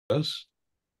this.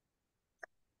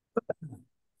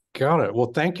 Got it.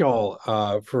 Well, thank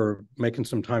y'all for making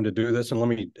some time to do this. And let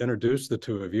me introduce the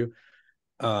two of you.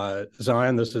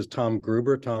 Zion, this is Tom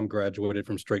Gruber. Tom graduated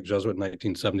from Strake Jesuit in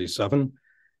 1977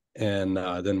 and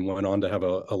then went on to have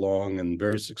a long and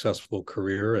very successful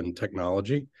career in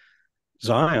technology.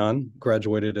 Zion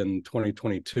graduated in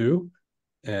 2022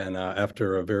 and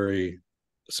after a very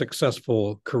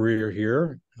successful career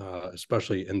here,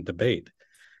 especially in debate.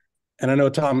 And I know,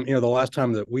 Tom, the last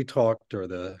time that we talked, or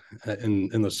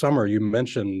in the summer, you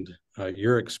mentioned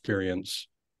your experience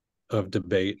of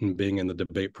debate and being in the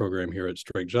debate program here at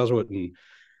Strake Jesuit, and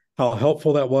how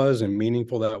helpful that was and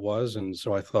meaningful that was. And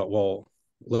so I thought, well,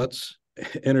 let's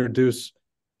introduce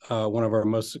one of our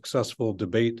most successful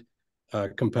debate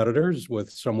competitors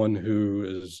with someone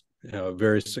who is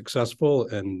very successful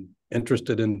and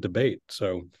interested in debate.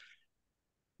 So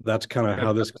that's kind of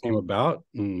how this came about.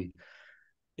 And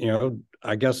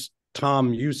I guess,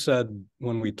 Tom, you said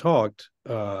when we talked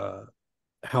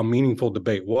how meaningful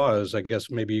debate was. I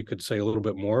guess maybe you could say a little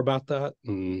bit more about that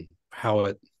and how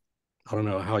I don't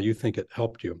know, how you think it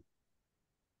helped you.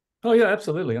 Oh, yeah,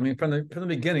 absolutely. I mean, from the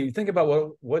beginning, you think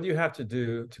about what you have to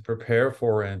do to prepare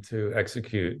for and to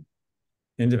execute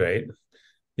in debate.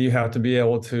 You have to be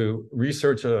able to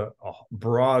research a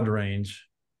broad range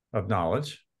of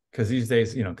knowledge, because these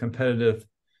days, competitive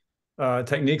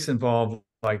techniques involve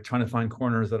like trying to find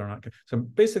corners that are not good. So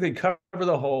basically cover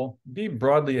the whole, be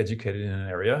broadly educated in an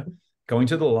area, going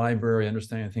to the library,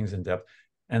 understanding things in depth,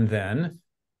 and then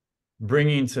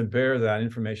bringing to bear that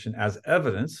information as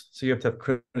evidence. So you have to have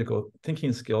critical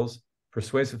thinking skills,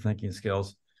 persuasive thinking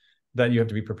skills that you have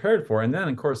to be prepared for. And then,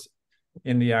 of course,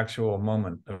 in the actual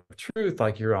moment of truth,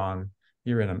 like you're in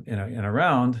a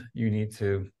round, you need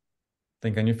to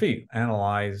think on your feet,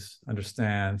 analyze,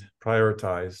 understand,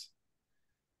 prioritize,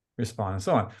 respond, and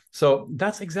so on. So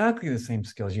that's exactly the same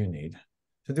skills you need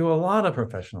to do a lot of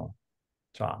professional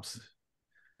jobs.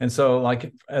 And so,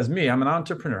 like, as me, I'm an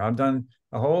entrepreneur. I've done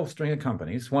a whole string of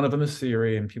companies. One of them is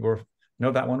Siri, and people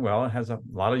know that one well. It has a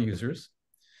lot of users.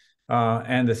 But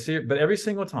every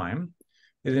single time,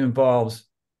 it involves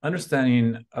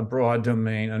understanding a broad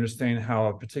domain, understanding how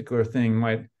a particular thing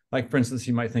might, like, for instance,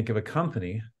 you might think of a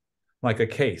company like a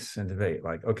case in debate.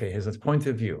 Like, okay, here's its point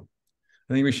of view.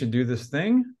 I think we should do this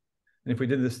thing. And if we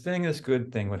did this thing, this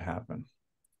good thing would happen.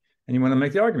 And you want to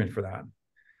make the argument for that.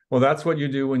 Well, that's what you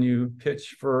do when you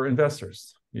pitch for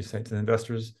investors. You say to the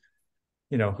investors,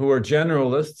 who are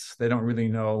generalists, they don't really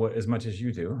know as much as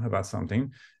you do about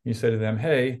something. You say to them,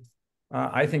 hey,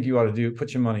 I think you ought to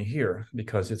put your money here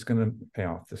because it's going to pay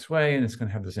off this way and it's going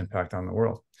to have this impact on the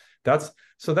world. That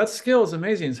skill is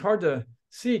amazing. It's hard to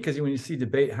see because when you see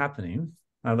debate happening,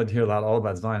 I'd like to hear all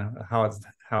about Zion, how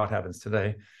it happens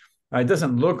today. It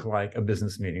doesn't look like a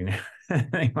business meeting,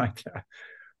 anything like that.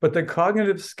 But the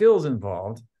cognitive skills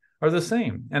involved are the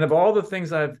same. And of all the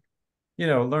things I've,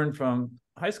 learned from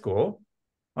high school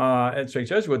at Strake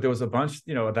Jesuit, there was a bunch,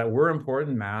 that were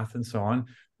important, math and so on.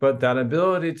 But that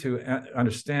ability to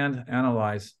understand,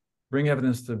 analyze, bring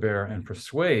evidence to bear, and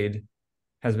persuade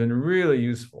has been really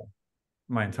useful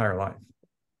my entire life.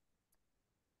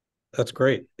 That's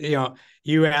great.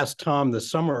 You asked Tom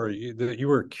this summer that you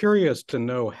were curious to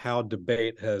know how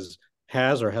debate has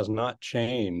or has not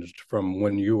changed from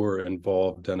when you were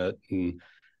involved in it. And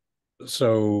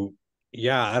so,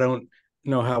 yeah, I don't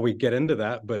know how we get into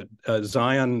that, but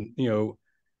Zion,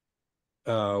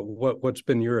 what's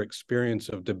been your experience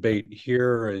of debate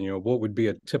here, and what would be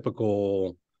a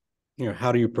typical,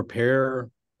 how do you prepare?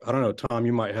 I don't know, Tom,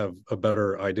 you might have a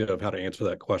better idea of how to answer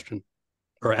that question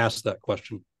or ask that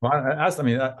question. Well, I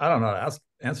don't know how to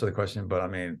answer the question, but I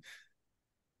mean,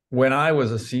 when I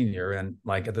was a senior and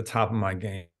like at the top of my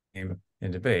game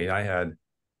in debate, I had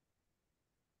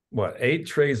 8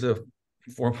 trays of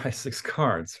 4x6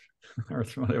 cards or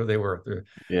whatever they were.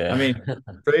 Yeah. I mean,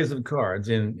 trays of cards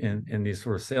in these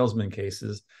sort of salesman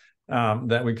cases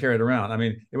that we carried around. I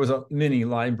mean, it was a mini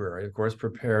library, of course,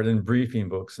 prepared in briefing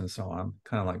books and so on,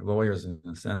 kind of like lawyers in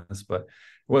a sense, but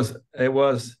it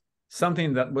was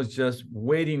something that was just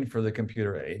waiting for the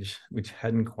computer age, which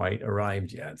hadn't quite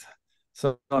arrived yet.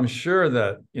 So I'm sure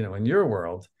that, in your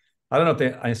world, I don't know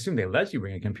if I assume they let you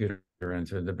bring a computer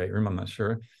into a debate room. I'm not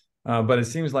sure. But it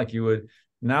seems like you would.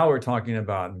 Now we're talking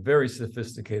about very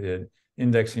sophisticated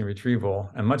indexing, retrieval,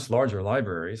 and much larger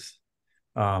libraries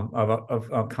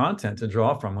of content to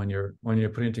draw from when you're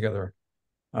putting together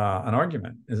an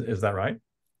argument. Is that right?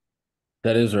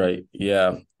 That is right.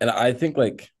 Yeah. And I think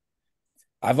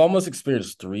I've almost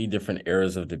experienced 3 different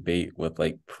eras of debate with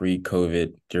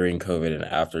pre-COVID, during COVID, and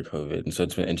after COVID. And so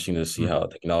it's been interesting to see how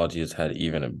technology has had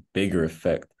even a bigger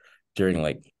effect during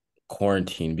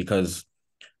quarantine, because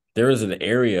there was an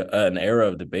era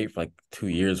of debate for like 2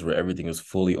 years where everything was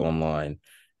fully online.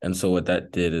 And so what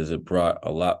that did is it brought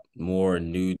a lot more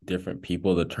new different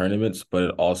people to tournaments, but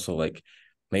it also like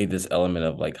made this element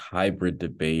of like hybrid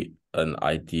debate an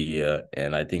idea.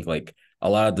 And I think like a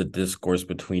lot of the discourse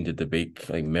between the debate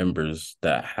like members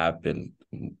that happened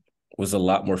was a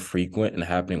lot more frequent and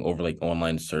happening over like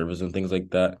online servers and things like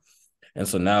that. And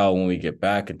so now when we get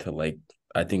back into like,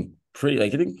 I think I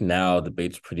think now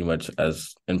debate's pretty much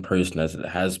as in person as it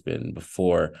has been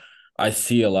before. I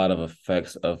see a lot of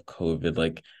effects of COVID.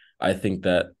 Like I think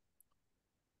that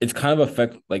it's kind of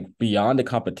affect like beyond the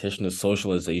competition, the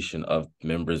socialization of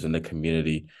members in the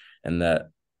community, and that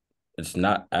it's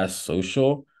not as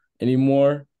social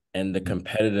anymore. And the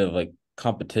competitive like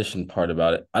competition part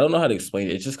about it, I don't know how to explain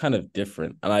it. It's just kind of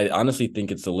different. And I honestly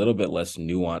think it's a little bit less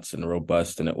nuanced and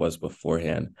robust than it was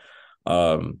beforehand.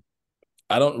 Um,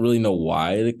 I don't really know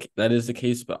why that is the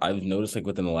case, but I've noticed like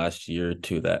within the last year or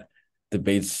two that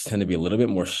debates tend to be a little bit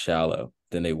more shallow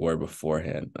than they were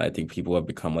beforehand. I think people have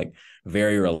become like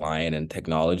very reliant in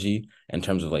technology in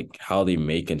terms of like how they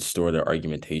make and store their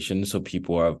argumentation. So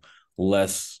people are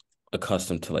less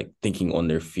accustomed to like thinking on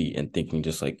their feet and thinking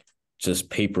just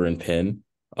paper and pen.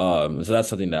 So that's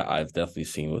something that I've definitely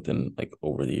seen within like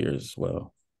over the years as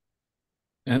well.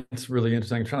 And it's really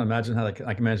interesting. I'm trying to imagine how, like,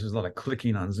 I can imagine there's a lot of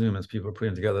clicking on Zoom as people are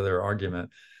putting together their argument.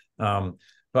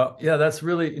 But yeah, that's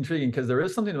really intriguing because there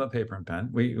is something about paper and pen.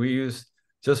 We use,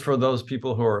 just for those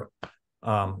people who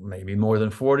are maybe more than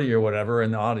 40 or whatever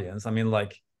in the audience. I mean,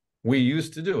 like we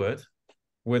used to do it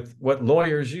with what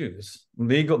lawyers use.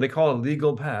 Legal, they call it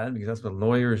legal pad because that's what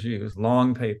lawyers use.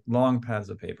 Long pads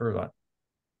of paper, about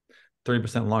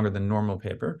 30% longer than normal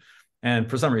paper. And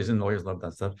for some reason, lawyers love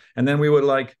that stuff. And then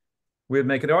we'd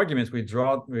make it arguments. We'd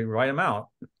write them out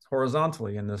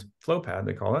horizontally in this flow pad,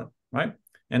 they call it, right?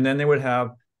 And then they would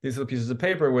have these little pieces of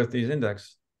paper with these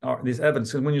index, or these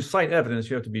evidence. And when you cite evidence,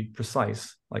 you have to be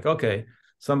precise. Like, okay,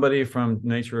 somebody from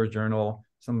Nature Journal,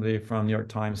 somebody from New York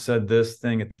Times said this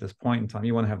thing at this point in time.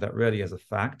 You want to have that ready as a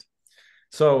fact.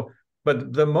 So,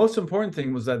 but the most important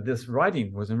thing was that this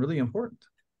writing was really important,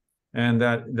 and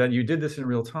that you did this in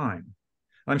real time.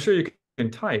 I'm sure you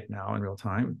can type now in real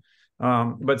time.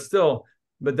 But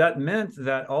that meant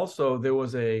that also there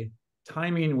was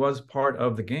timing was part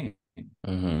of the game.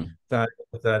 Mm-hmm.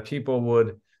 That people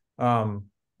would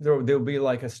there would be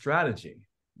like a strategy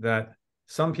that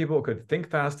some people could think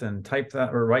fast and type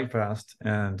that or write fast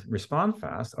and respond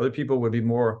fast. Other people would be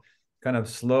more kind of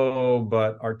slow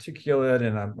but articulate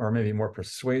or maybe more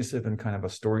persuasive in kind of a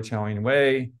storytelling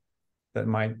way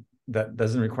that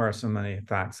doesn't require so many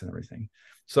facts and everything.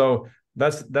 So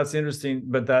that's interesting,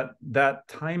 but that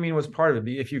timing was part of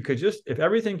it. If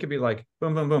everything could be like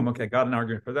boom, boom, boom, okay, I got an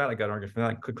argument for that, I got an argument for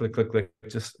that, click, click, click, click,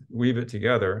 just weave it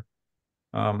together.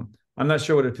 I'm not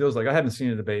sure what it feels like. I haven't seen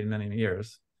a debate in many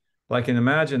years, but I can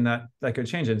imagine that could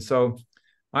change it. So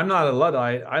I'm not a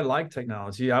Luddite. I like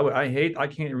technology. I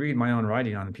can't read my own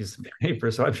writing on a piece of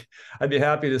paper, so I'd be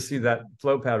happy to see that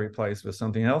flow pad replaced with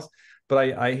something else.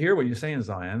 But I hear what you're saying,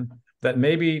 Zion, that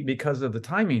maybe because of the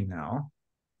timing now,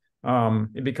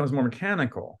 it becomes more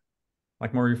mechanical,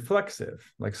 like more reflexive,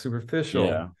 like superficial.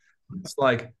 Yeah. It's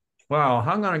like, wow,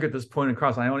 how am I going to get this point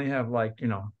across? I only have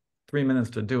 3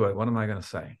 minutes to do it. What am I going to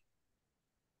say?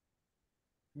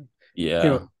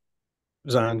 Yeah.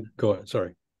 Zion, go ahead.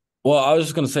 Sorry. Well, I was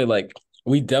just gonna say, like,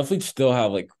 we definitely still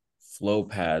have like flow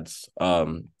pads,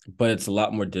 but it's a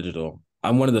lot more digital.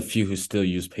 I'm one of the few who still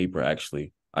use paper,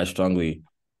 actually. I strongly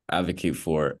advocate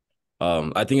for it.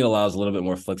 I think it allows a little bit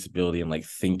more flexibility in like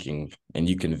thinking, and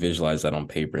you can visualize that on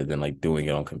paper than like doing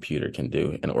it on computer can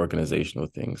do, and organizational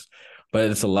things.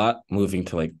 But it's a lot moving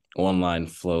to like online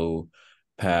flow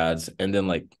pads, and then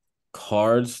like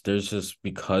cards. There's just,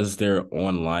 because they're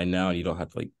online now and you don't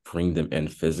have to like bring them in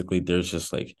physically, there's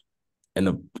just like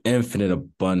an infinite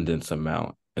abundance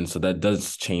amount. And so that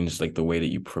does change like the way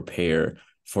that you prepare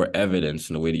for evidence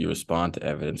and the way that you respond to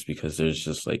evidence, because there's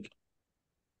just like,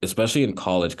 especially in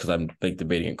college, because I'm like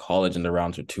debating in college and the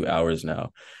rounds are 2 hours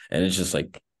now. And it's just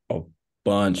like a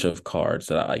bunch of cards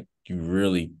that you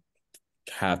really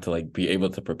have to like be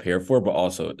able to prepare for, but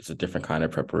also it's a different kind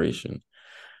of preparation.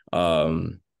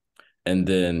 And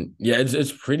then, yeah,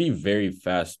 it's pretty very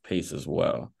fast paced as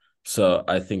well. So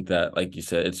I think that, like you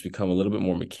said, it's become a little bit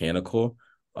more mechanical.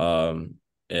 And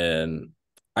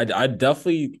I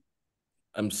definitely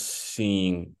am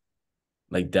seeing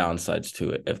like downsides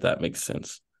to it, if that makes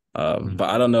sense. But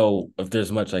I don't know if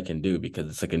there's much I can do, because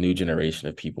it's like a new generation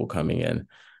of people coming in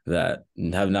that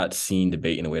have not seen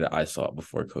debate in a way that I saw it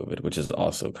before COVID, which is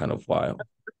also kind of wild.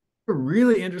 A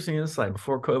really interesting insight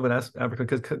before COVID, Africa,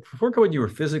 because before COVID, you were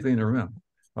physically in a room,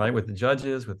 right, with the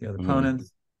judges, with the other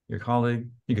opponents, your colleague.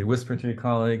 You could whisper to your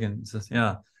colleague, and it's just,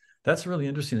 yeah, that's really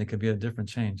interesting. It could be a different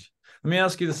change. Let me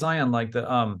ask you this, Zion, like the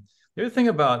other thing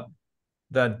about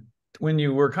that when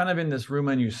you were kind of in this room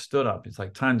and you stood up, it's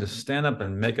like time to stand up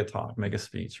and make a talk, make a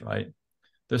speech, right?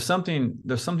 There's something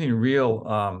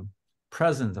real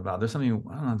present about. There's something,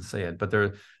 I don't know how to say it, but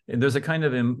there's a kind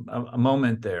of a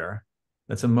moment there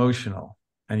that's emotional,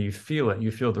 and you feel it.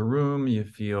 You feel the room. You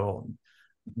feel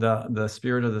the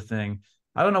spirit of the thing.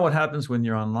 I don't know what happens when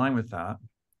you're online with that.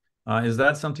 Is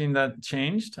that something that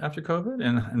changed after COVID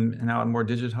and now a more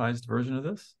digitized version of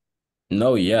this?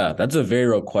 No, yeah, that's a very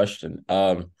real question.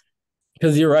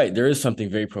 Because you're right, there is something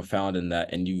very profound in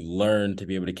that, and you learn to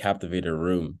be able to captivate a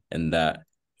room in that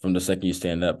from the second you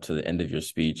stand up to the end of your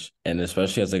speech. And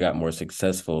especially as I got more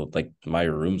successful, like my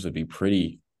rooms would be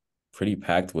pretty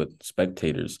packed with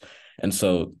spectators. And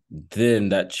so then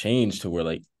that changed to where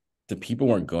like the people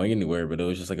weren't going anywhere, but it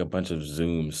was just like a bunch of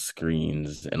Zoom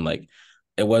screens and like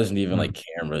it wasn't even like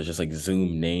cameras, just like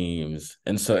Zoom names.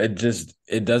 And so it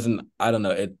doesn't, I don't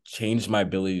know, it changed my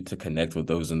ability to connect with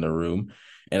those in the room.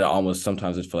 And it almost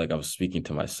sometimes it felt like I was speaking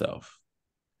to myself.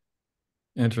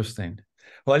 Interesting.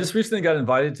 Well, I just recently got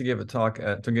invited to give a talk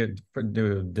do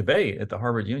a debate at the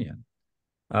Harvard Union.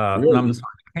 No, I'm Really? sorry,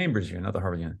 the Cambridge Union, not the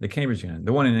Harvard Union, the Cambridge Union,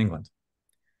 the one in England.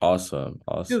 Awesome.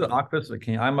 The Awesome. Oxford,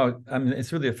 I mean,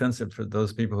 it's really offensive for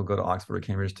those people who go to Oxford or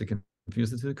Cambridge to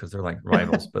confuse the two because they're like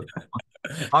rivals. But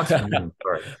Oxford Union,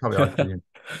 sorry, probably Oxford Union.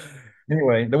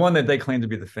 Anyway, the one that they claim to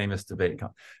be the famous debate.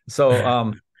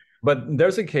 So, but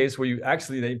there's a case where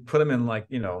they put them in like,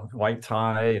 white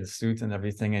tie and suits and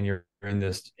everything, and you're in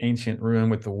this ancient room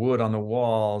with the wood on the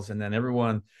walls, and then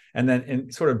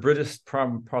in sort of British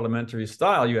parliamentary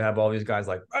style, you have all these guys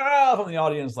like from the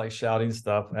audience like shouting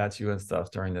stuff at you and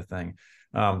stuff during the thing.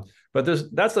 But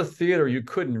that's a theater you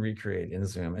couldn't recreate in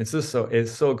Zoom. It's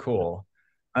so cool.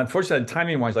 Unfortunately,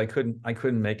 timing wise, I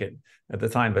couldn't make it at the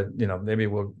time, but maybe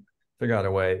we'll figure out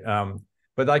a way.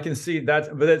 But I can see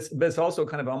that, but it's also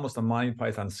kind of almost a Monty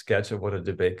Python sketch of what a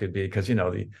debate could be, because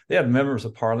they have members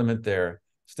of parliament there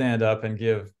stand up and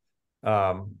give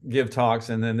talks,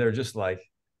 and then they're just like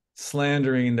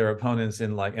slandering their opponents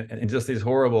in like and just these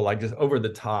horrible, like just over the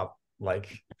top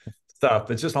like stuff.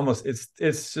 It's just almost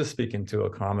it's just speaking to a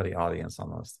comedy audience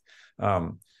almost.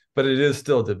 But it is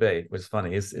still debate, which is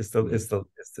funny. It's the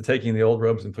taking the old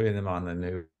robes and putting them on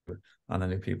the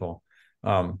new people.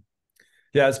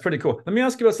 Yeah, it's pretty cool. Let me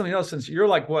ask you about something else. Since you're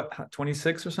like what,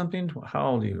 26 or something? How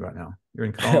old are you right now? You're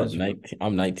in college. 19,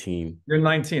 I'm 19. You're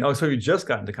 19. Oh, so you just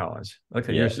got into college.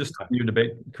 Okay, Yeah. you're just starting your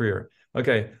debate career.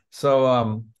 Okay,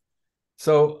 so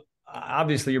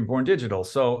obviously you're born digital.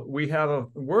 So we have a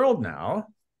world now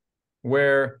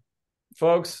where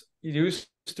folks used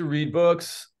to read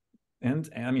books, and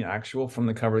I mean actual from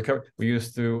the cover to cover. We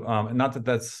used to, not that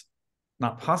that's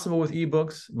not possible with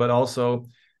ebooks, but also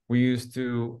we used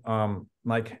to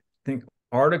like think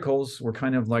articles were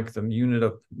kind of like the unit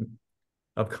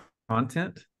of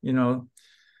content, blah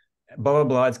blah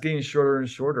blah. It's getting shorter and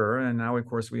shorter, and now of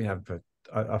course we have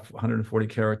a 140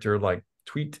 character like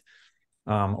tweet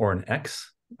or an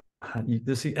X.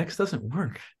 See, X doesn't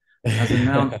work as a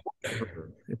noun.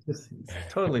 It's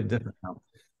totally different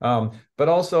now. But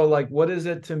also, like, what is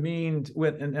it to mean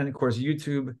and of course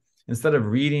YouTube, instead of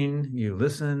reading, you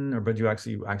listen, but you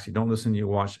actually don't listen, you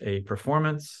watch a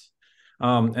performance.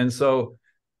 And so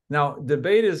now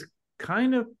debate is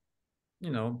kind of,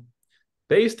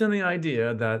 based on the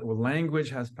idea that language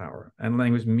has power and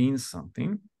language means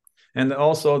something. And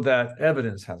also that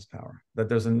evidence has power, that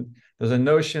there's a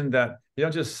notion that you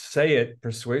don't just say it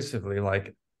persuasively,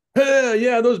 like, hey,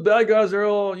 yeah, those bad guys are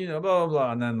all, blah, blah,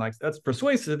 blah. And then like, that's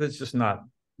persuasive. It's just not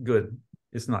good.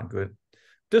 It's not good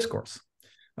discourse.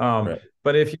 Right.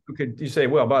 But if you say,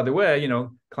 well, by the way,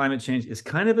 climate change is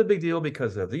kind of a big deal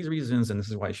because of these reasons, and this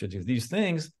is why you should do these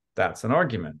things, that's an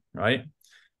argument, right?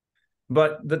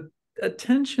 But the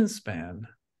attention span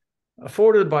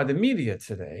afforded by the media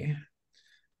today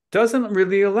doesn't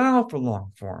really allow for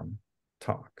long form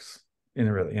talks in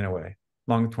a way,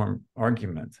 long form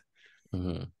argument.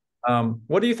 Mm-hmm.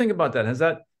 What do you think about that? Has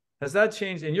that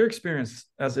changed in your experience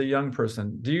as a young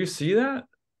person? Do you see that?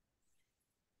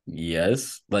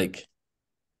 Yes. Like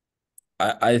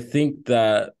I think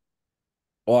that,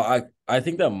 well, I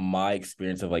think that my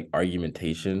experience of like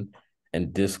argumentation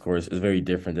and discourse is very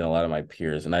different than a lot of my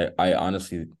peers. And I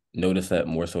honestly notice that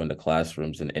more so in the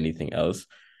classrooms than anything else,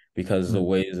 because the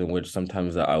ways in which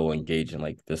sometimes that I will engage in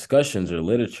like discussions or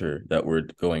literature that we're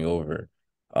going over,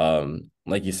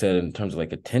 like you said, in terms of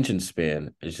like attention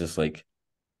span, it's just like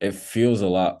it feels a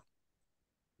lot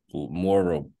more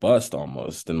robust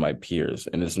almost than my peers.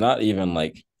 And it's not even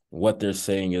like what they're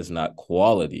saying is not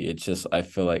quality. It's just, I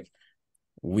feel like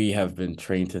we have been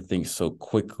trained to think so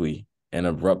quickly and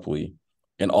abruptly.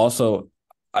 And also,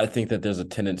 I think that there's a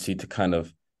tendency to kind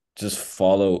of just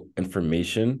follow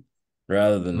information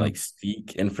rather than like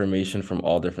seek information from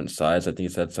all different sides. I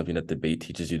think that's something that debate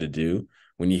teaches you to do.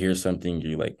 When you hear something,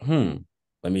 you're like,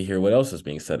 let me hear what else is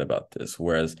being said about this.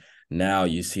 Whereas now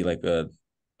you see like a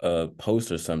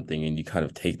post or something and you kind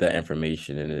of take that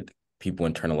information and people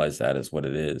internalize that as what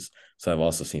it is. So I've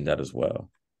also seen that as well.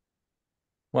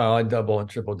 Well, I double and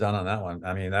triple down on that one.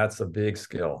 I mean, that's a big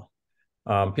skill.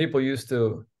 People used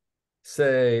to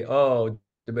say, oh,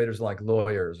 debaters like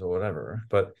lawyers or whatever.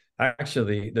 But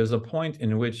actually, there's a point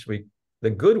in which the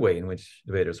good way in which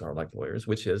debaters are like lawyers,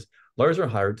 which is lawyers are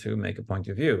hired to make a point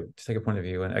of view, to take a point of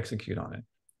view and execute on it.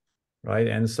 Right.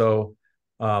 And so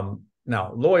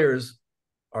now lawyers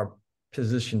are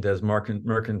positioned as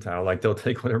mercantile, like they'll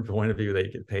take whatever point of view they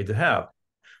get paid to have.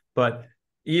 But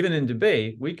even in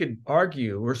debate, we could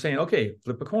argue, we're saying, okay,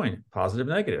 flip a coin, positive,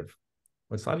 negative.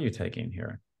 What side are you taking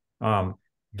here? And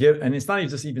it's not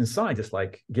just even side, just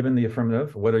like given the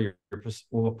affirmative, what are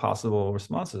your possible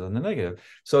responses on the negative?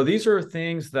 So these are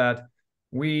things that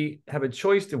we have a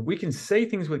choice to, we can say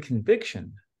things with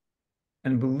conviction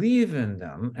and believe in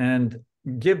them and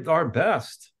give our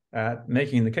best at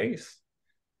making the case,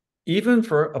 even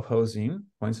for opposing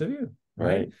points of view,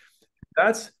 right?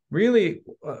 That's really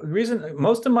the reason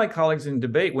most of my colleagues in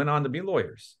debate went on to be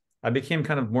lawyers. I became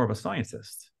kind of more of a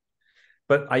scientist,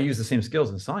 but I use the same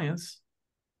skills in science.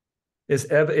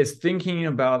 It's thinking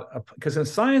about, because in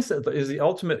science is the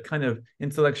ultimate kind of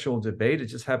intellectual debate. It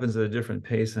just happens at a different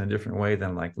pace and a different way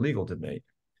than like legal debate.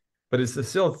 But it's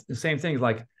still the same thing.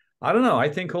 Like, I don't know. I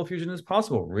think cold fusion is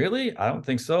possible. Really? I don't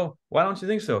think so. Why don't you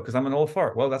think so? Because I'm an old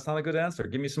fart. Well, that's not a good answer.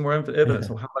 Give me some more evidence.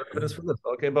 Well, how about evidence for this?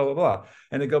 Okay, blah, blah, blah.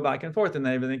 And they go back and forth and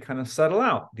then everything kind of settle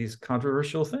out, these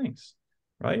controversial things,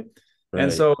 right?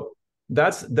 And so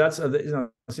that's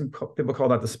people call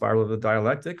that the spiral of the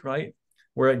dialectic, right?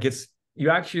 Where it gets,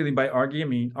 you actually, by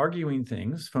arguing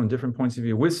things from different points of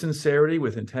view with sincerity,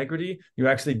 with integrity, you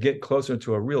actually get closer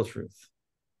to a real truth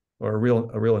or a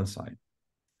real insight,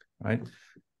 right?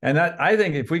 And that, I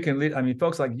think if we can lead, I mean,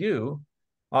 folks like you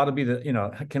ought to be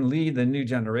can lead the new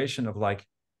generation of like,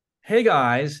 hey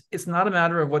guys, it's not a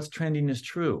matter of what's trending is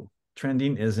true.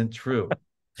 Trending isn't true.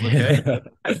 Okay.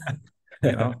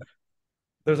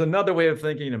 There's another way of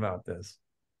thinking about this.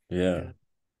 Yeah.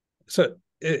 So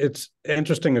it's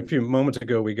interesting. A few moments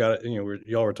ago, we got,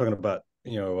 y'all were talking about,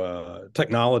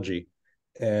 technology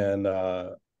and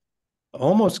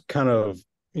almost kind of,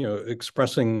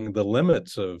 expressing the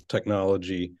limits of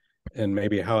technology and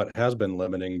maybe how it has been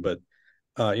limiting. But,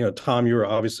 Tom, you were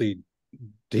obviously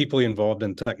deeply involved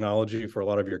in technology for a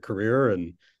lot of your career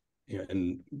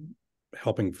and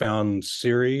helping found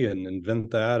Siri and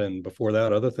invent that. And before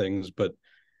that, other things. But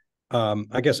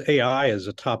I guess AI is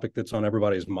a topic that's on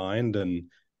everybody's mind,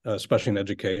 and especially in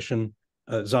education.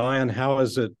 Zion, how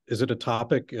is it? Is it a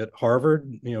topic at Harvard?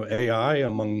 AI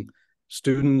among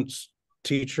students,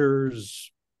 teachers,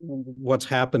 what's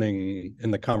happening in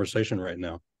the conversation right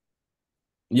now?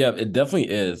 Yeah, it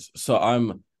definitely is. So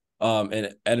I'm an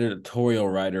editorial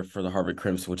writer for the Harvard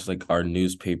Crimson, which is like our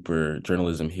newspaper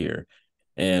journalism here.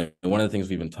 And one of the things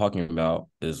we've been talking about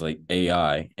is like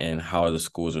AI and how the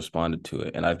schools responded to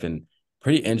it. And I've been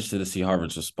pretty interested to see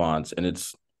Harvard's response. And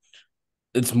it's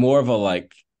more of a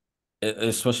like,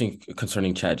 especially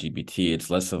concerning ChatGPT,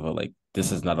 it's less of a like,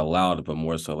 this is not allowed, but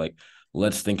more so like,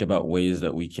 let's think about ways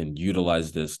that we can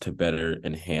utilize this to better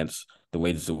enhance the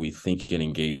ways that we think and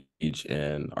engage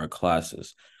in our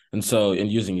classes. And so in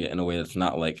using it in a way that's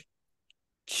not like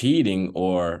cheating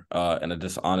or in a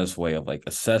dishonest way of like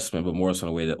assessment, but more so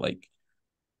in a way that like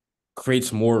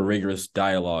creates more rigorous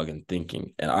dialogue and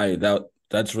thinking. And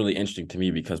that's really interesting to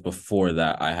me because before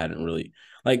that I hadn't really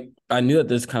I knew that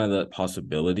there's kind of that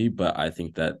possibility, but I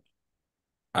think that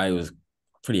I was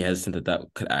pretty hesitant that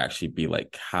could actually be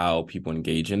like how people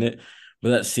engage in it. But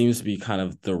that seems to be kind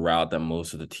of the route that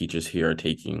most of the teachers here are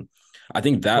taking. I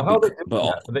think that,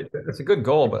 it's a good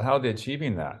goal, but how are they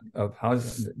achieving that? Of how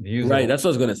right, that's what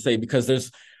I was going to say,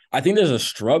 because I think there's a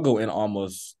struggle in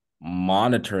almost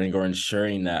monitoring or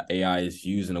ensuring that AI is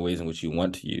used in the ways in which you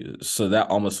want to use. So that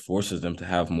almost forces them to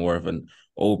have more of an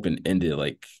open-ended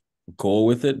like goal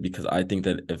with it, because I think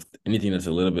that if anything that's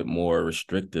a little bit more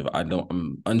restrictive,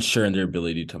 I'm unsure in their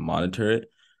ability to monitor it.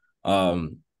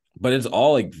 But it's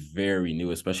all like very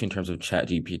new, especially in terms of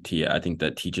ChatGPT. I think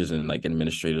that teachers and like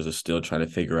administrators are still trying to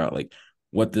figure out like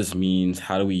what this means,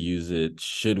 how do we use it,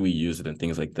 should we use it, and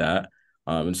things like that.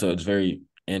 And so it's very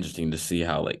interesting to see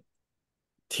how like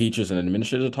teachers and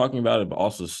administrators are talking about it, but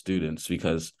also students,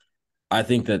 because I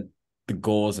think that the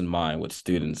goals in mind with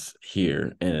students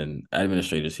here and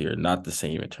administrators here are not the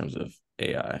same in terms of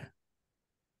AI.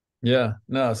 Yeah,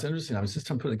 no, it's interesting. I was just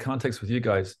trying to put it in context with you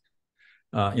guys.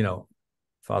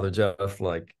 Father Jeff,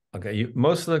 like, okay,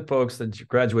 most of the folks that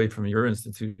graduate from your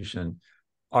institution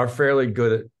are fairly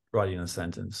good at writing a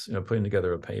sentence, putting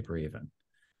together a paper even.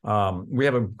 We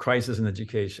have a crisis in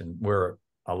education where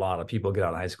a lot of people get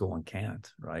out of high school and can't,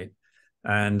 right?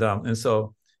 And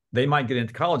so they might get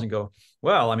into college and go,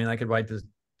 well, I mean, I could write this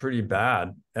pretty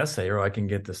bad essay, or I can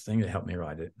get this thing to help me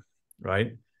write it,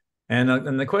 right?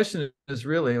 And the question is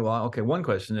really, well, okay, one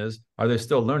question is, are they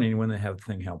still learning when they have the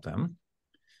thing help them?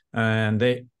 And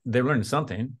they're learning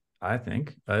something, I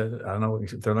think. I don't know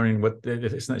if they're learning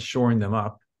it's not shoring them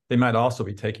up. They might also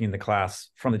be taking the class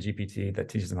from the GPT that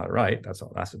teaches them how to write.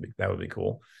 That would be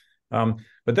cool.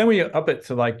 But then when you up it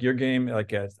to like your game,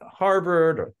 like at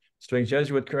Harvard or Strake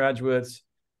Jesuit graduates,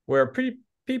 where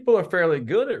people are fairly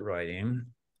good at writing.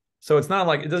 So it's not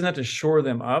like it doesn't have to shore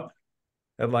them up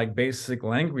at like basic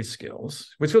language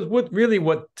skills, which was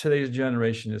what today's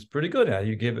generation is pretty good at.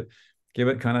 You give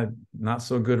it kind of not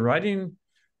so good writing,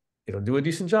 it'll do a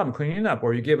decent job of cleaning it up.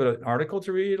 Or you give it an article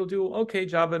to read, it'll do an okay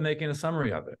job of making a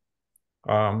summary of it.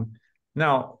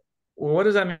 Now, what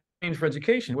does that mean for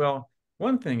education? Well,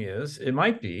 one thing is, it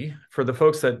might be for the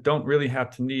folks that don't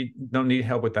need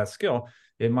help with that skill.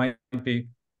 It might be,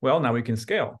 well, now we can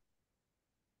scale.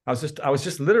 I was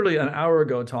just literally an hour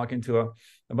ago talking to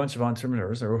a bunch of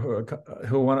entrepreneurs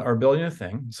who are building a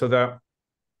thing so that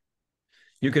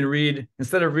you can read,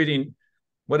 instead of reading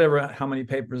how many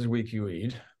papers a week you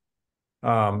read,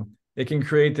 it can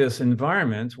create this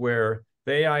environment where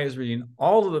the AI is reading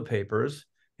all of the papers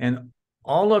and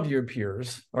all of your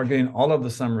peers are getting all of the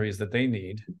summaries that they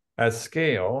need at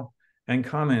scale and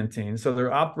commenting. So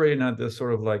they're operating at this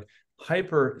sort of like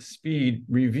hyper speed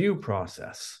review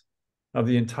process of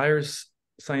the entire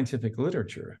scientific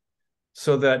literature.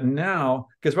 So that now,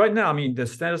 because right now, I mean, the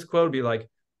status quo would be like,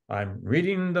 I'm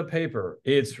reading the paper.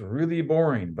 It's really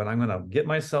boring, but I'm going to get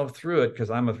myself through it because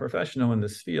I'm a professional in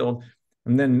this field.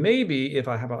 And then maybe if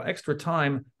I have extra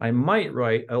time, I might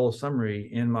write a little summary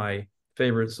in my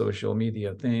favorite social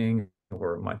media thing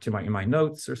or in my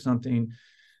notes or something.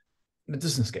 It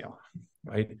doesn't scale,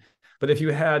 right? But if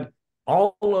you had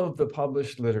all of the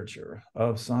published literature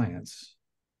of science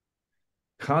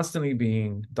constantly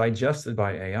being digested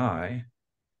by AI,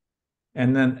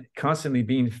 and then constantly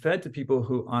being fed to people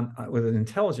who with an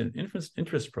intelligent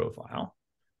interest profile.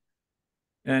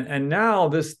 And now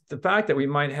the fact that we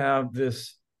might have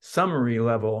this summary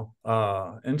level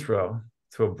intro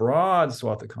to a broad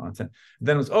swath of content,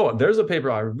 then it's, there's a paper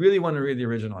I really want to read the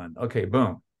original on. Okay,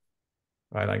 boom.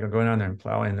 Right, I can go down there and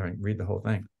plow in there and read the whole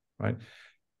thing, right?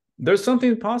 There's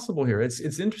something possible here. It's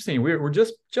interesting. We're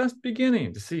just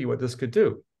beginning to see what this could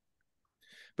do.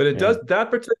 But it does,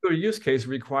 that particular use case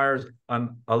requires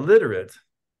a literate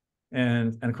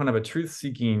and kind of a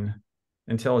truth-seeking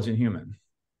intelligent human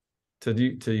to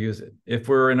use it. If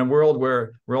we're in a world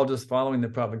where we're all just following the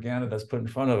propaganda that's put in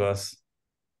front of us,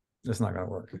 it's not going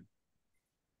to work.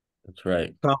 That's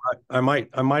right. I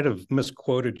might have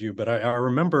misquoted you, but I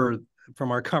remember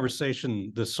from our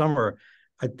conversation this summer,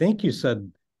 I think you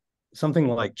said something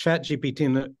like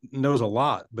ChatGPT knows a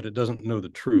lot, but it doesn't know the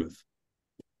truth.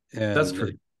 And that's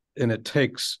true. It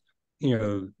takes,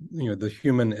 the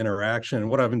human interaction. And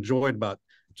what I've enjoyed about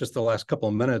just the last couple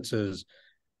of minutes is,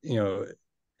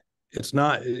 it's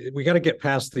not, we got to get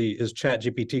past is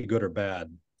ChatGPT good or bad?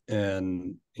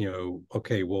 And,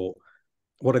 okay, well,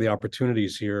 what are the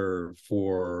opportunities here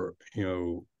for,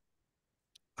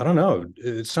 I don't know.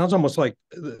 It sounds almost like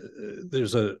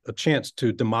there's a chance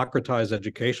to democratize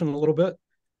education a little bit.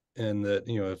 And that,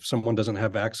 if someone doesn't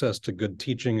have access to good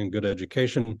teaching and good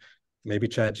education, maybe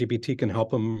ChatGPT can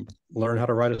help them learn how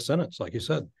to write a sentence, like you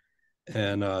said.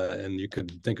 And you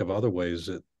could think of other ways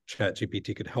that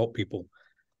ChatGPT could help people.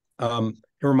 It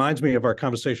reminds me of our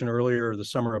conversation earlier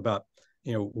this summer about,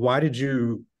 why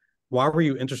were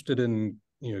you interested in,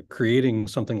 creating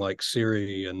something like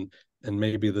Siri and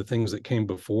maybe the things that came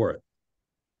before it?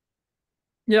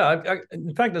 Yeah,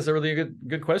 in fact, that's a really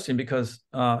good question because,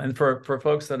 and for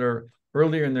folks that are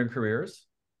earlier in their careers,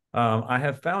 I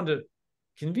have found it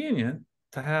convenient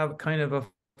to have kind of a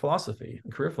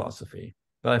career philosophy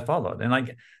that I followed.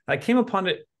 And I came upon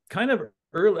it kind of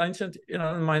early,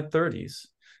 in my 30s.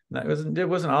 It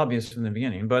wasn't obvious from the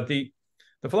beginning, but the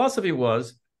philosophy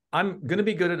was, I'm going to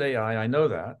be good at AI. I know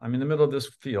that. I'm in the middle of this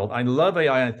field. I love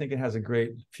AI. I think it has a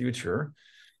great future,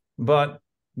 but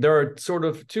there are sort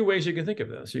of two ways you can think of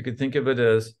this. You could think of it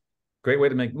as great way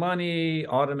to make money,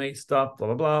 automate stuff, blah,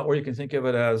 blah, blah. Or you can think of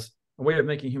it as a way of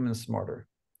making humans smarter.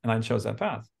 And I chose that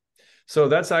path. So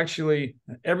that's actually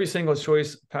every single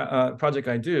choice project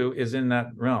I do is in that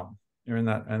realm, or in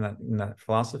that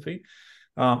philosophy.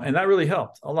 And that really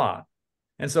helped a lot.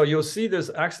 And so you'll see there's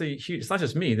actually huge, it's not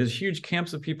just me, there's huge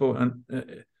camps of people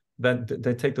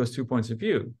that take those 2 points of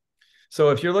view. So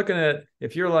if you're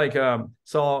like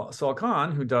Saul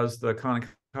Khan, who does the Khan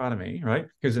economy, right?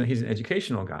 He's an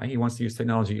educational guy. He wants to use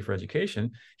technology for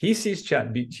education. He sees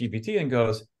ChatGPT and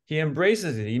he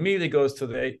embraces it. He immediately goes to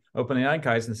the OpenAI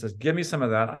guys and says, give me some of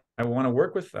that. I want to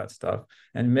work with that stuff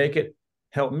and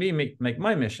help me make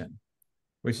my mission,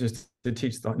 which is to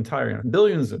teach the entire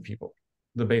billions of people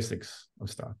the basics of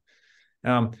stuff.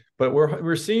 But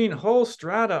we're seeing whole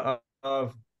strata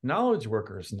of knowledge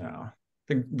workers now.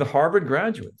 The Harvard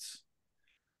graduates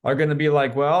are going to be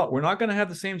like, well, we're not going to have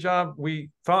the same job we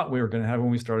thought we were going to have when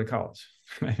we started college.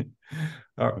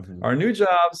 Our new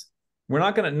jobs, we're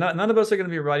not going to, none of us are going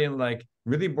to be writing like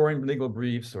really boring legal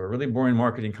briefs or really boring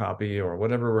marketing copy or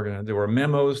whatever we're going to do, or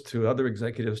memos to other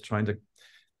executives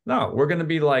no, we're going to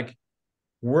be like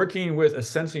working with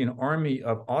essentially an army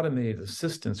of automated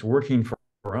assistants working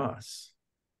for us,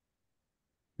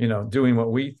 doing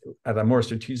what we at a more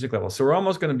strategic level. So we're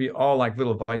almost going to be all like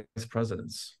little vice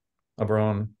presidents of our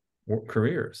own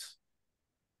careers.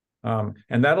 And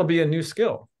that'll be a new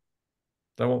skill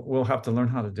that we'll have to learn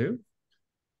how to do.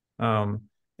 And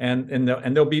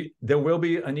there will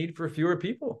be a need for fewer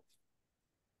people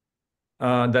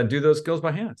that do those skills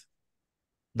by hand.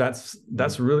 That's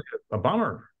really a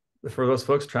bummer for those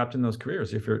folks trapped in those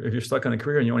careers. If you're stuck in a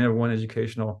career and you only have one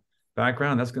educational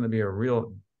background, that's going to be a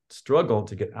real struggle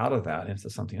to get out of that into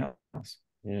something else.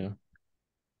 Yeah.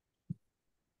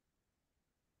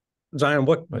 Zion,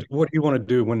 what do you want to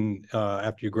do when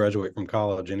after you graduate from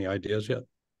college? Any ideas yet?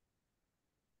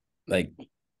 Like,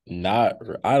 I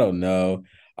don't know.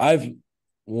 I've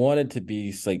wanted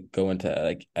to go into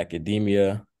like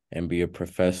academia and be a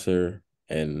professor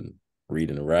and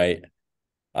read and write.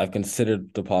 I've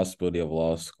considered the possibility of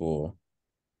law school.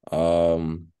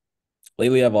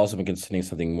 Lately I've also been considering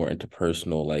something more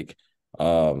interpersonal, like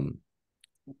I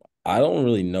don't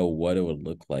really know what it would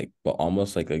look like, but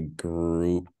almost like a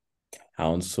group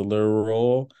counselor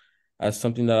role as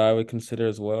something that I would consider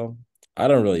as well. I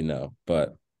don't really know,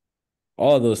 but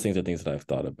all of those things are things that I've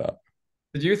thought about.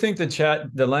 Do you think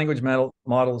the language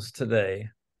models today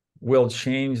will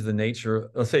change the nature?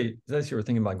 Let's say you were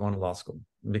thinking about going to law school,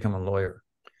 become a lawyer.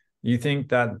 You think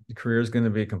that career is going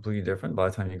to be completely different by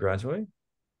the time you graduate?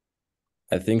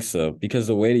 I think so, because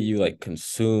the way that you like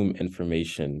consume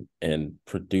information and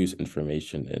produce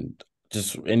information and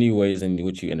just any ways in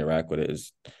which you interact with it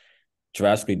is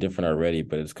drastically different already,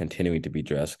 but it's continuing to be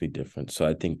drastically different. So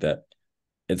I think that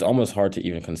it's almost hard to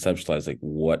even conceptualize like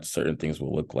what certain things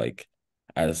will look like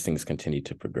as things continue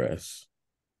to progress.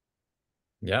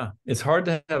 Yeah, it's hard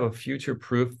to have a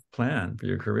future-proof plan for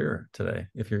your career today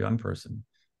if you're a young person.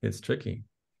 It's tricky.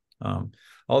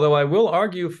 Although I will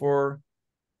argue for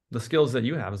the skills that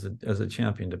you have as a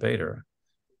champion debater.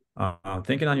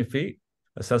 Thinking on your feet,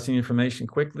 assessing information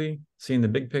quickly, seeing the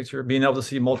big picture, being able to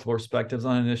see multiple perspectives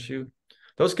on an issue.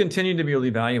 Those continue to be really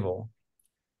valuable.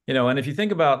 And if you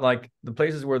think about like the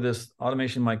places where this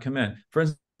automation might come in, for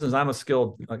instance, I'm a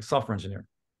skilled like software engineer,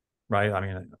 right? I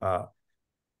mean,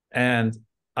 and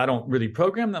I don't really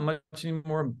program that much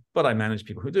anymore, but I manage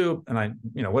people who do, and I,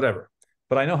 whatever.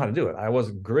 But I know how to do it. I was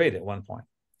great at one point.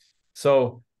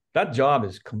 So that job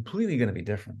is completely going to be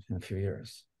different in a few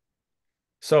years.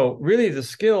 So really the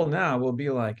skill now will be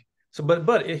like,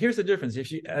 but here's the difference.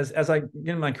 If you, as I get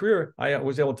in my career, I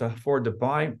was able to afford to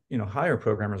buy, hire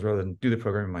programmers rather than do the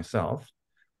programming myself.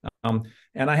 And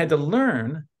I had to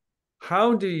learn,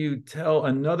 how do you tell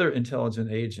another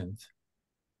intelligent agent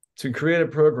to create a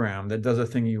program that does a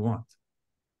thing you want?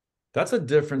 That's a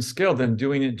different skill than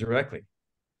doing it directly.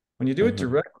 When you do it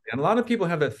directly, and a lot of people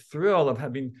have that thrill of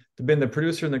having been the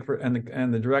producer and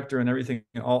the director and everything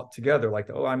all together, like,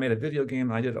 I made a video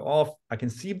game and I did it all, I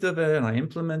conceived of it and I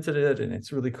implemented it and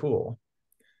it's really cool.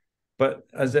 But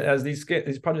as these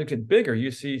projects get bigger, you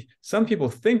see some people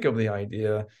think of the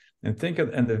idea and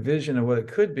the vision of what it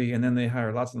could be, and then they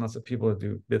hire lots and lots of people to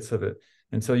do bits of it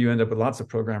until you end up with lots of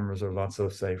programmers or lots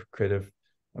of, say, creative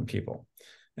people.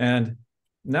 And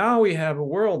now we have a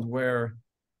world where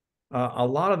a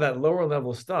lot of that lower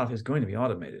level stuff is going to be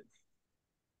automated.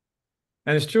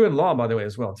 And it's true in law, by the way,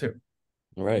 as well, too.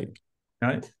 Right.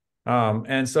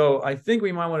 And so I think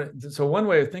we might want to, so one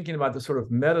way of thinking about the sort of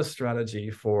meta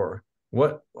strategy for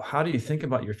how do you think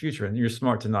about your future? And you're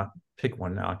smart to not pick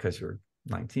one now because you're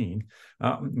 19.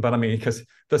 But I mean, because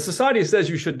the society says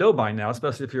you should know by now,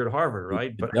 especially if you're at Harvard,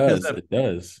 right? But it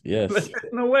does. Yes. There's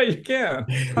no way you can.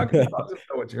 How can you possibly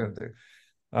know what you're going to do?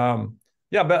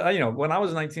 Yeah, but when I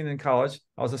was 19 in college,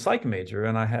 I was a psych major,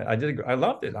 and I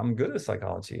loved it. I'm good at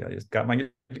psychology. I just got my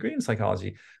degree in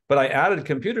psychology, but I added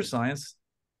computer science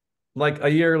like a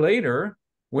year later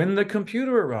when the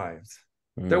computer arrived.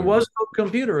 There was no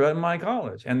computer at my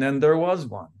college, and then there was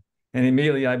one, and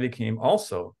immediately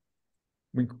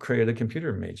we created a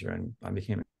computer major, and I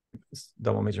became a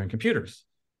double major in computers.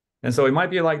 And so it might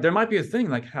be like, there might be a thing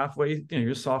like halfway,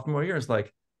 your sophomore year, it's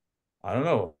like, I don't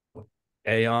know,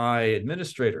 AI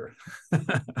administrator.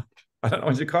 I don't know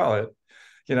what you call it.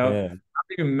 How do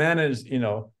you manage,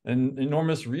 an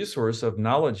enormous resource of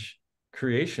knowledge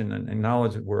creation and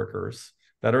knowledge workers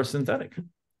that are synthetic?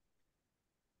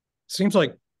 Seems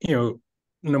like, no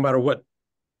matter what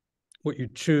you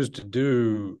choose to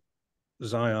do,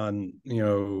 Zion,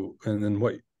 and then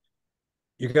what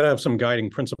you got to have some guiding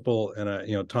principle.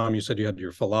 And, Tom, you said you had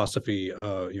your philosophy,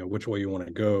 which way you want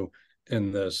to go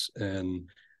in this. And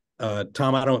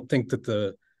Tom, I don't think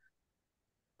that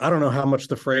I don't know how much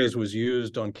the phrase was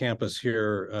used on campus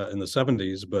here in the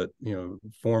 70s, but,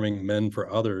 forming men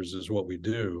for others is what we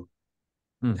do.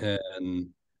 And,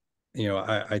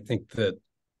 I think that,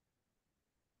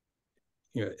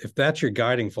 if that's your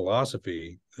guiding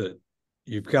philosophy, that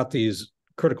you've got these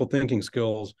critical thinking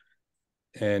skills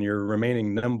and you're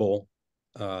remaining nimble,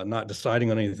 not deciding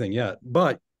on anything yet,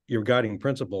 but your guiding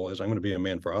principle is I'm going to be a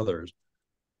man for others.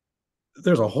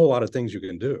 There's a whole lot of things you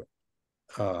can do.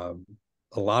 A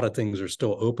lot of things are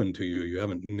still open to you. You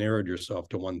haven't narrowed yourself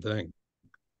to one thing.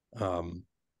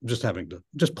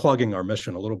 Just plugging our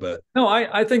mission a little bit. No,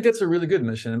 I think that's a really good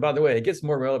mission. And by the way, it gets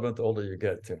more relevant the older you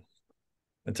get too.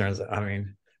 It turns out, I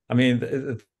mean,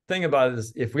 the thing about it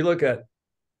is, if we look at,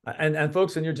 and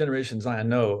folks in your generations, I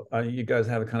know you guys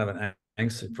have a kind of an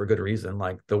angst for good reason.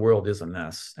 Like, the world is a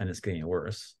mess and it's getting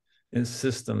worse, and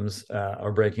systems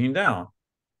are breaking down.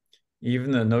 Even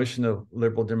the notion of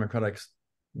liberal democratic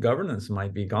governance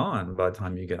might be gone by the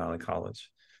time you get out of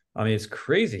college. I mean, it's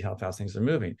crazy how fast things are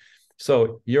moving.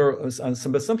 So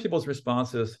but some people's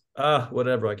response is,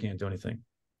 whatever, I can't do anything.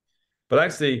 But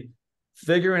actually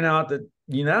figuring out that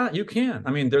you can.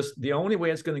 I mean, the only way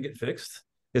it's going to get fixed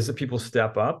is that people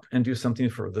step up and do something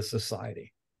for the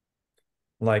society.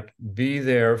 Like, be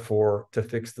there to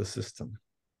fix the system,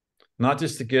 not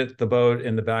just to get the boat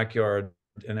in the backyard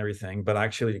and everything, but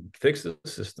actually fix the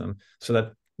system so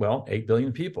that, 8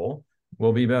 billion people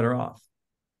will be better off.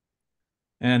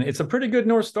 And it's a pretty good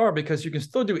North Star, because you can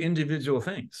still do individual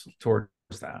things towards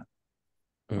that,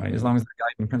 right? As long as the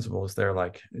guiding principle is there,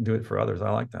 like, do it for others. I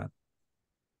like that.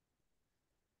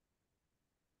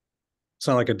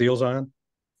 Sound like a deal, Zion?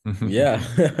 Yeah,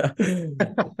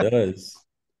 it does.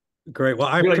 Great. Well,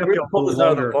 I've kept you pulled this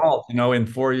out of the vault, in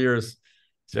 4 years.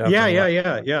 Jeff,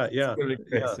 the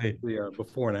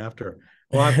before and after.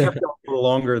 Well, I've kept it a little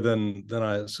longer than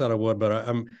I said I would,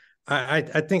 but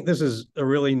I think this is a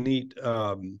really neat.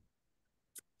 I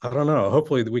don't know.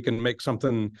 Hopefully, we can make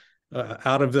something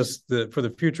out of this for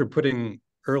the future, putting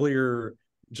earlier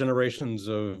generations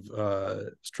of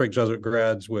Strake Jesuit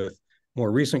grads with more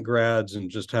recent grads, and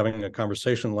just having a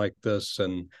conversation like this.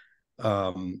 And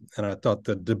I thought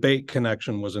the debate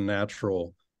connection was a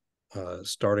natural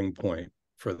starting point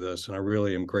for this. And I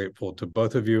really am grateful to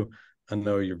both of you. I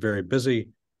know you're very busy,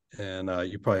 and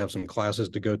you probably have some classes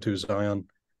to go to, Zion,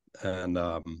 and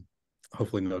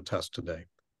hopefully no test today.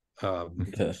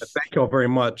 Yes. Thank you all very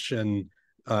much. And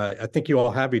I think you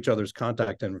all have each other's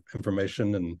contact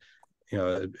information, and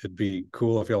it'd be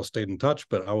cool if y'all stayed in touch,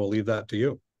 but I will leave that to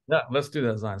you. Yeah, let's do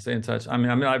that, Zion. Stay in touch. I mean,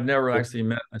 I've never actually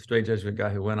met a Strake Jesuit guy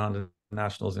who went on to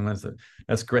nationals and wins it.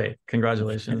 That's great.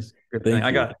 Congratulations. Good thing.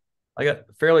 I got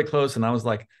fairly close, and I was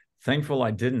like, thankful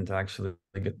I didn't actually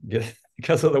get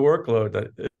because of the workload that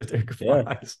it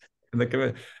flies in the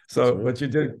committee. So, but you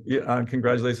did.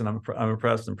 Congratulations. I'm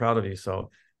impressed and proud of you. So,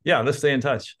 yeah, let's stay in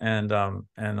touch. And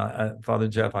Father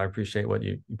Jeff, I appreciate what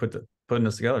you putting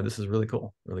this together. This is really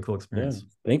cool. Really cool experience. Yeah,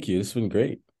 thank you. It's been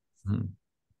great.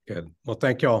 Good. Well,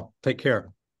 thank y'all. Take care.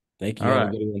 Thank you. All right.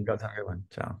 Have a good one.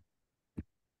 Ciao.